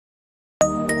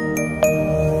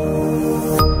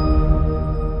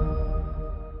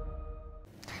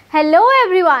Hello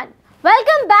everyone,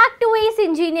 welcome back to ACE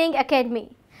Engineering Academy.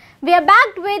 We are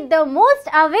back with the most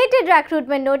awaited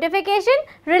recruitment notification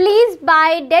released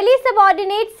by Delhi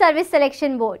Subordinate Service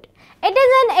Selection Board. It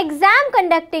is an exam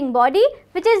conducting body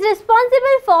which is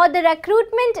responsible for the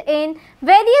recruitment in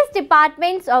various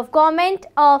departments of government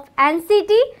of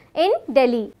NCT in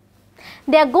Delhi.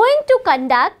 They are going to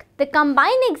conduct the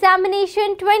Combined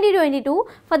Examination 2022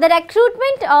 for the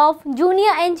recruitment of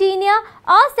junior engineer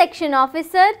or section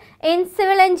officer in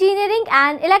civil engineering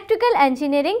and electrical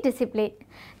engineering discipline.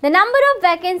 The number of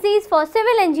vacancies for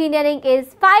civil engineering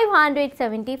is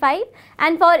 575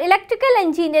 and for electrical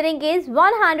engineering is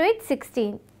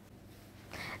 116.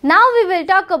 Now we will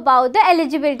talk about the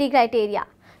eligibility criteria.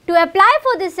 To apply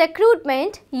for this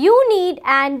recruitment, you need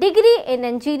a degree in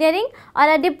engineering or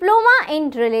a diploma in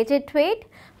related trade.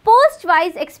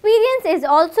 Post-wise experience is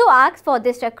also asked for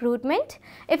this recruitment.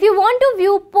 If you want to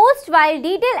view post-wise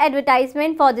detailed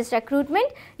advertisement for this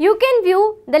recruitment, you can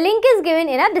view. The link is given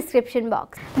in a description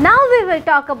box. Now we will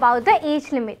talk about the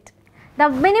age limit. The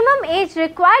minimum age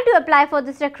required to apply for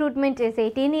this recruitment is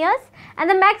 18 years and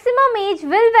the maximum age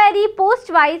will vary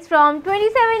post-wise from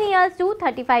 27 years to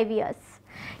 35 years.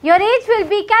 Your age will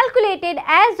be calculated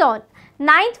as on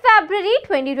 9th February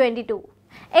 2022.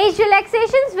 Age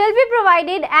relaxations will be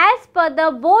provided as per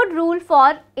the board rule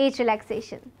for age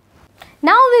relaxation.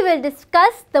 Now we will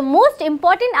discuss the most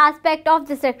important aspect of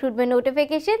this recruitment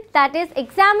notification, that is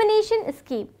examination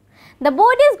scheme. The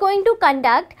board is going to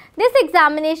conduct this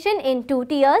examination in two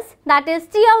tiers, that is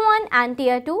tier 1 and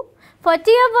tier 2. For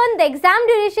tier 1 the exam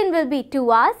duration will be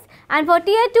 2 hours and for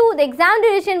tier 2 the exam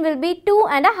duration will be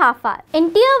 2.5 hours.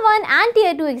 In tier 1 and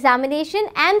tier 2 examination,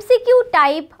 MCQ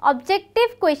type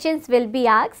objective questions will be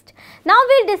asked. Now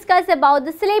we will discuss about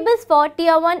the syllabus for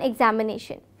tier 1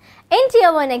 examination. In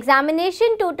tier 1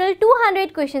 examination, total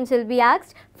 200 questions will be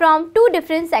asked from two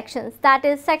different sections, that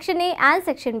is section A and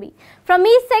section B. From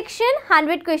each section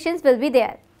 100 questions will be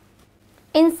there.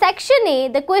 In section A,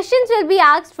 the questions will be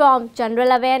asked from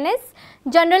general awareness,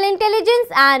 general intelligence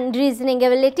and reasoning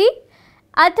ability,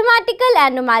 arithmetical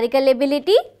and numerical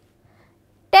ability,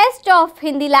 test of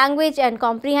Hindi language and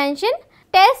comprehension,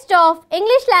 test of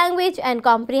English language and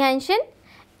comprehension.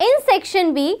 In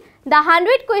section B, the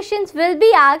 100 questions will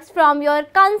be asked from your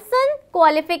concerned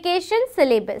qualification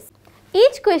syllabus.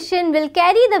 Each question will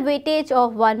carry the weightage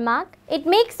of 1 mark. It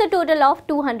makes a total of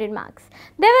 200 marks.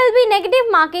 There will be negative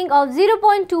marking of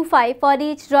 0.25 for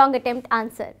each wrong attempt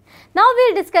answer. Now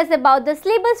we will discuss about the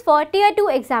syllabus for tier 2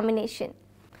 examination.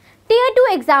 Tier 2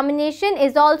 examination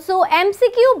is also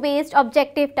MCQ based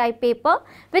objective type paper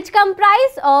which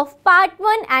comprise of part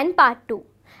 1 and part 2.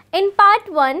 In part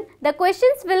 1, the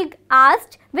questions will be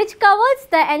asked which covers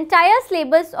the entire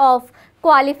syllabus of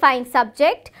qualifying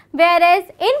subject, whereas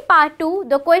in part 2,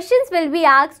 the questions will be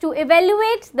asked to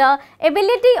evaluate the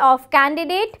ability of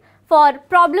candidate for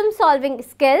problem solving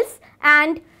skills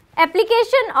and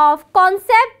application of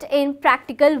concept in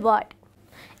practical world.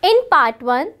 In part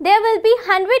 1, there will be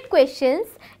 100 questions.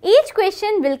 Each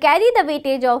question will carry the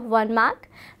weightage of 1 mark,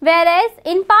 whereas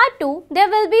in part 2, there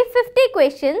will be 50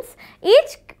 questions.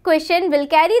 Each question will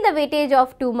carry the weightage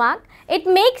of 2 marks. It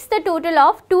makes the total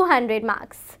of 200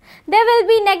 marks. There will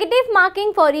be negative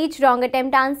marking for each wrong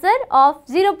attempt answer of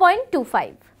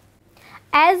 0.25.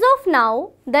 As of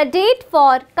now, the date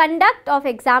for conduct of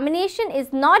examination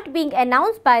is not being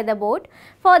announced by the board.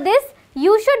 For this,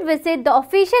 you should visit the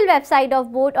official website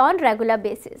of board on regular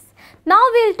basis. Now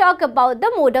we will talk about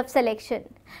the mode of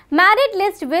selection. Merit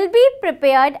list will be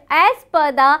prepared as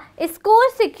per the score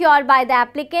secured by the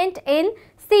applicant in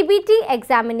CBT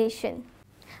examination.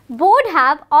 Board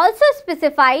have also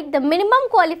specified the minimum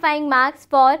qualifying marks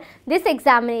for this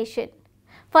examination.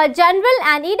 For general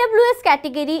and EWS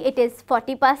category it is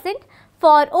 40%.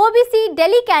 For OBC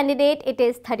Delhi candidate it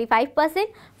is 35%.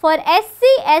 For SC,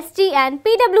 ST and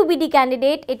PWBD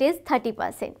candidate it is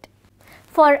 30%.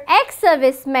 For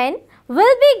ex-servicemen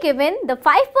will be given the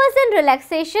 5%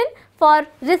 relaxation for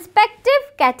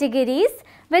respective categories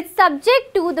which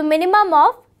subject to the minimum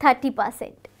of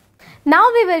 30%. Now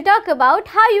we will talk about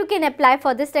how you can apply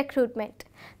for this recruitment.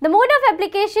 The mode of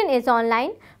application is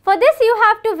online. For this you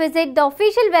have to visit the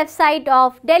official website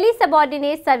of Delhi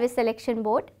Subordinate Service Selection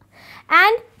Board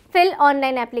and fill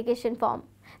online application form.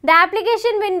 The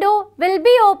application window will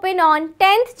be open on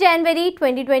 10th January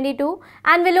 2022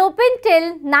 and will open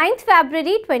till 9th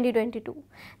February 2022.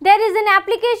 There is an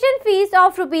application fees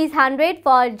of ₹100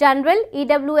 for general,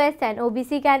 EWS and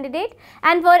OBC candidate,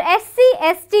 and for SC,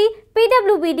 ST,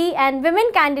 PWBD and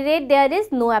women candidate there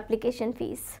is no application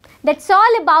fees. That's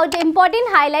all about the important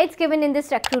highlights given in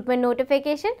this recruitment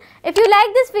notification. If you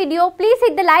like this video, please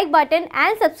hit the like button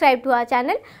and subscribe to our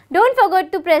channel. Don't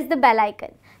forget to press the bell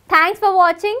icon. Thanks for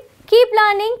watching. Keep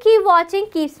learning, keep watching,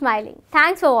 keep smiling.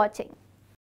 Thanks for watching.